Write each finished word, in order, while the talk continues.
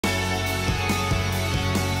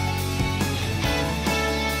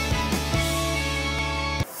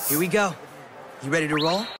Here we go. You ready to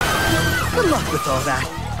roll? Good luck with all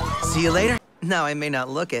that. See you later. Now, I may not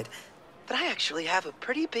look it, but I actually have a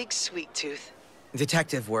pretty big sweet tooth.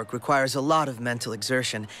 Detective work requires a lot of mental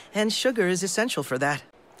exertion, and sugar is essential for that.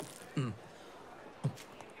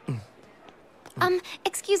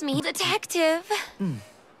 Excuse me, detective.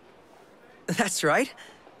 That's right.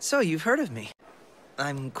 So you've heard of me.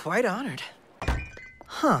 I'm quite honored.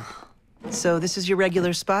 Huh. So this is your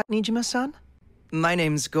regular spot, Nijima-san? My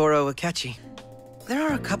name's Goro Akechi. There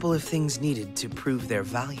are a couple of things needed to prove their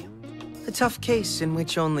value. A tough case in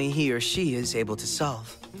which only he or she is able to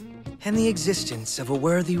solve. And the existence of a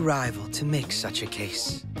worthy rival to make such a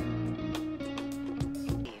case.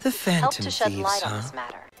 The Phantom Help to shed Thieves, light huh? on this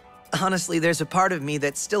matter. Honestly, there's a part of me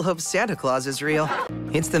that still hopes Santa Claus is real.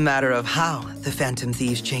 It's the matter of how the Phantom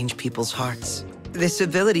Thieves change people's hearts. This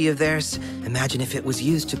ability of theirs, imagine if it was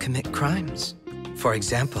used to commit crimes. For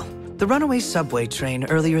example, the runaway subway train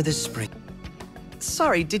earlier this spring.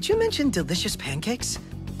 Sorry, did you mention delicious pancakes?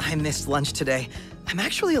 I missed lunch today. I'm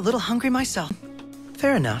actually a little hungry myself.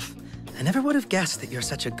 Fair enough. I never would have guessed that you're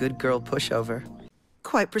such a good girl pushover.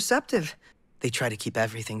 Quite perceptive. They try to keep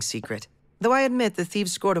everything secret. Though I admit the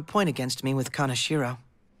thieves scored a point against me with Kanashiro.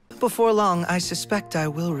 Before long, I suspect I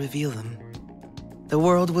will reveal them. The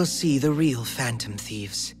world will see the real Phantom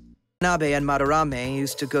Thieves. Nabe and Madarame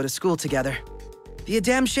used to go to school together. Be a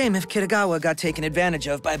damn shame if Kitagawa got taken advantage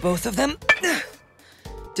of by both of them.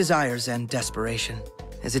 Desires and desperation.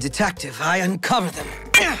 As a detective, I uncover them.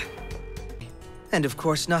 And of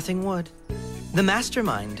course, nothing would. The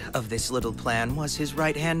mastermind of this little plan was his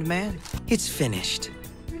right-hand man. It's finished.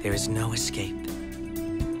 There is no escape.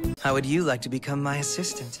 How would you like to become my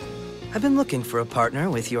assistant? I've been looking for a partner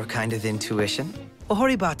with your kind of intuition.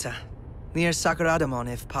 Ohoribata, near Sakuradamon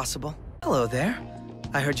if possible. Hello there.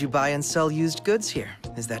 I heard you buy and sell used goods here.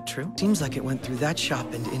 Is that true? Seems like it went through that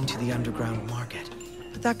shop and into the underground market.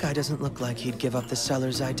 But that guy doesn't look like he'd give up the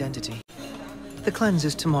seller's identity. The cleanse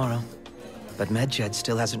is tomorrow. But Medjed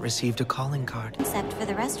still hasn't received a calling card. Concept for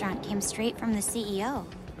the restaurant came straight from the CEO.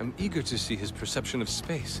 I'm eager to see his perception of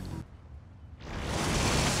space.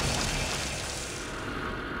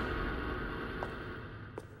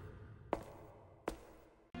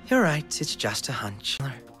 You're right, it's just a hunch.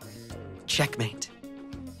 Checkmate.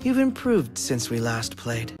 You've improved since we last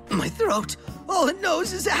played. My throat! All it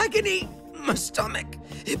knows is agony! My stomach!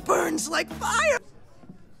 It burns like fire!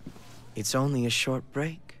 It's only a short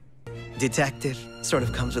break. Detective. Sort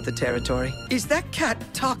of comes with the territory. Is that cat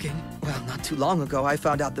talking? Well, not too long ago I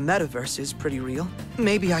found out the metaverse is pretty real.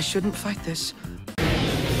 Maybe I shouldn't fight this.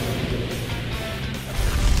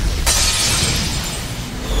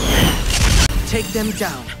 Take them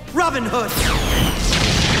down. Robin Hood!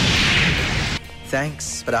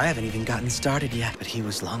 Thanks, but I haven't even gotten started yet. But he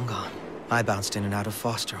was long gone. I bounced in and out of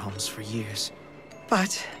foster homes for years.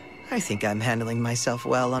 But I think I'm handling myself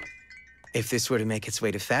well. If this were to make its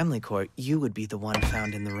way to family court, you would be the one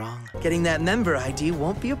found in the wrong. Getting that member ID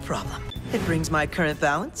won't be a problem. It brings my current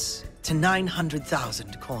balance to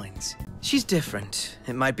 900,000 coins. She's different.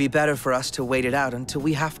 It might be better for us to wait it out until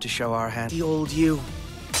we have to show our hand. The old you.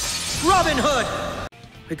 Robin Hood!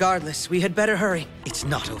 Regardless, we had better hurry. It's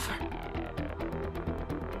not over.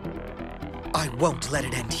 I won't let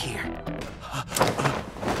it end here.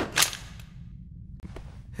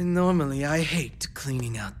 Normally, I hate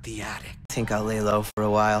cleaning out the attic. Think I'll lay low for a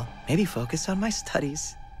while. Maybe focus on my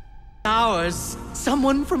studies. Ours.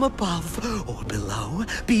 Someone from above or below,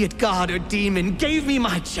 be it God or demon, gave me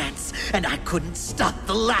my chance, and I couldn't stop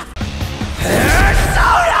the laugh.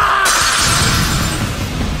 Persona!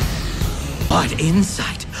 What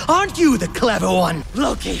insight! Aren't you the clever one?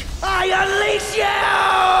 Loki, I unleash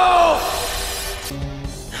you!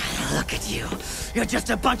 Look at you. You're just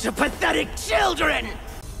a bunch of pathetic children!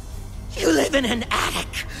 You live in an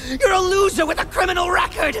attic. You're a loser with a criminal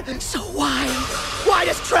record. So why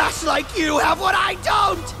does trash like you have what I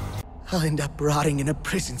don't? I'll end up rotting in a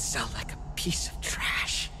prison cell like a piece of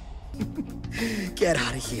trash. Get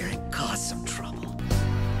out of here and cause some trouble.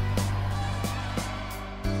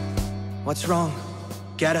 What's wrong?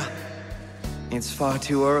 Get up. It's far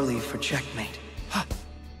too early for checkmate.